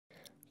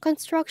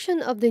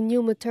Construction of the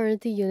new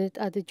maternity unit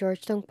at the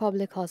Georgetown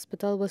Public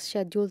Hospital was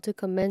scheduled to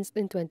commence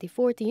in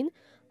 2014.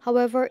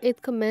 However,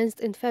 it commenced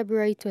in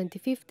February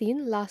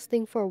 2015,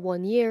 lasting for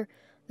 1 year.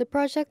 The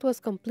project was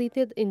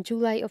completed in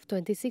July of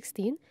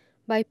 2016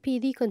 by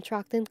PD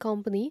Contracting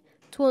Company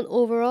to an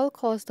overall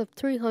cost of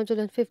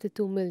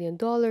 $352 million.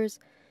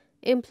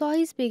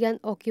 Employees began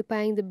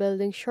occupying the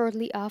building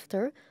shortly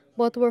after,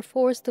 but were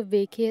forced to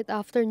vacate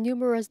after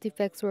numerous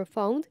defects were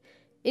found,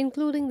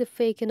 including the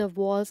faking of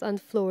walls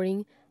and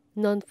flooring,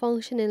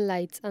 non-functioning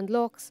lights and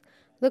locks.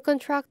 The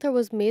contractor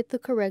was made to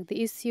correct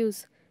the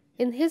issues.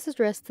 In his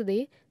address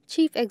today,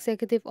 Chief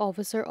Executive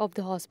Officer of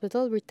the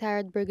hospital,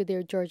 retired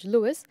Brigadier George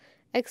Lewis,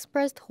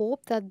 expressed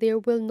hope that there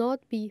will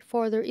not be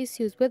further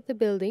issues with the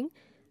building,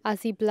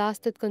 as he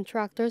blasted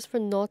contractors for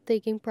not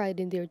taking pride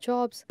in their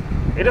jobs.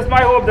 It is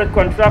my hope that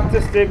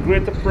contractors take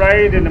greater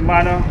pride in the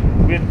manner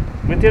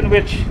within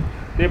which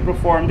they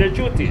perform their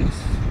duties,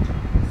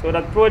 so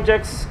that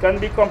projects can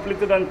be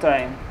completed on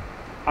time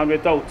and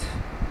without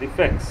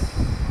defects.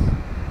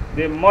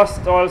 They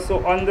must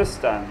also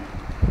understand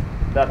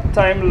that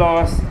time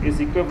lost is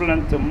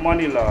equivalent to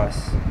money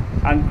lost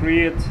and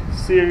create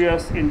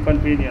serious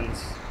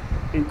inconveniences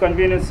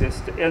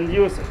to end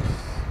users.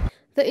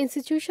 The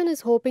institution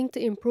is hoping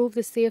to improve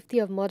the safety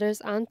of mothers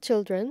and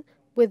children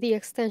with the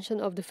extension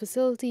of the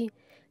facility.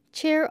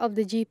 Chair of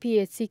the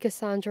Gphc,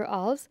 Cassandra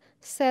Alves,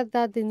 said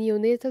that the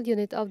neonatal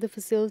unit of the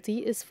facility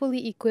is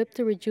fully equipped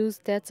to reduce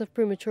deaths of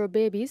premature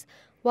babies,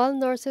 while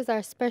nurses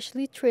are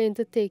specially trained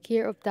to take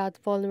care of that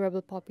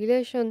vulnerable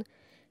population.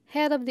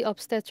 Head of the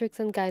Obstetrics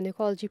and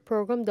Gynecology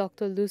Program,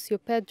 Dr. Lucio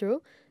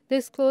Pedro,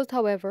 disclosed,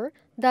 however,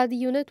 that the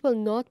unit will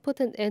not put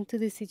an end to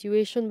the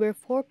situation where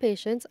 4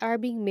 patients are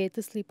being made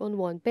to sleep on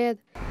one bed.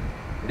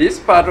 This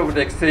part of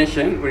the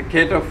extension will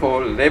cater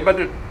for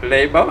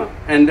labor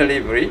and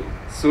delivery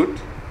suite,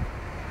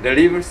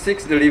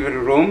 6 delivery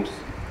rooms,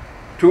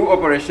 2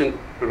 operation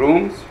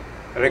rooms,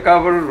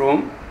 recovery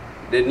room,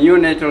 the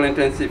neonatal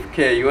intensive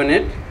care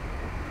unit,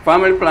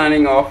 family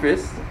planning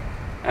office,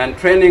 and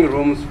training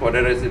rooms for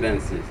the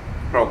residency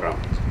program.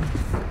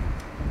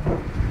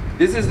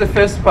 This is the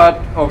first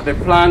part of the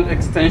planned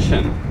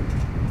extension.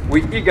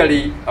 We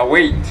eagerly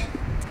await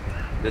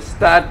the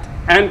start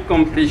and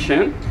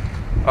completion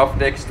of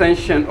the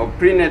extension of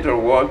prenatal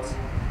wards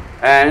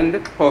and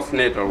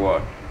postnatal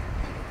ward,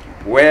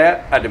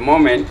 where at the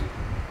moment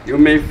you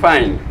may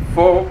find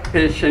 4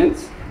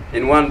 patients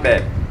in one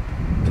bed,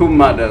 2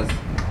 mothers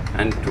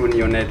and 2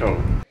 neonatal.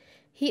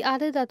 He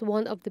added that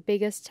one of the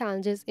biggest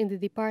challenges in the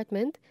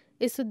department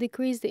is to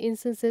decrease the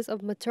instances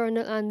of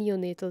maternal and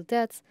neonatal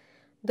deaths.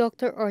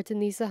 Dr.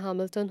 Artenisa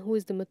Hamilton, who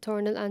is the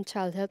Maternal and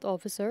Child Health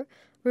Officer,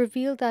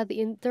 revealed that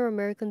the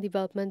Inter-American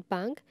Development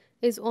Bank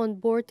is on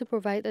board to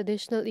provide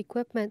additional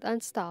equipment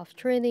and staff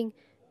training.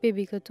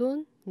 Bibi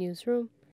Katun, Newsroom.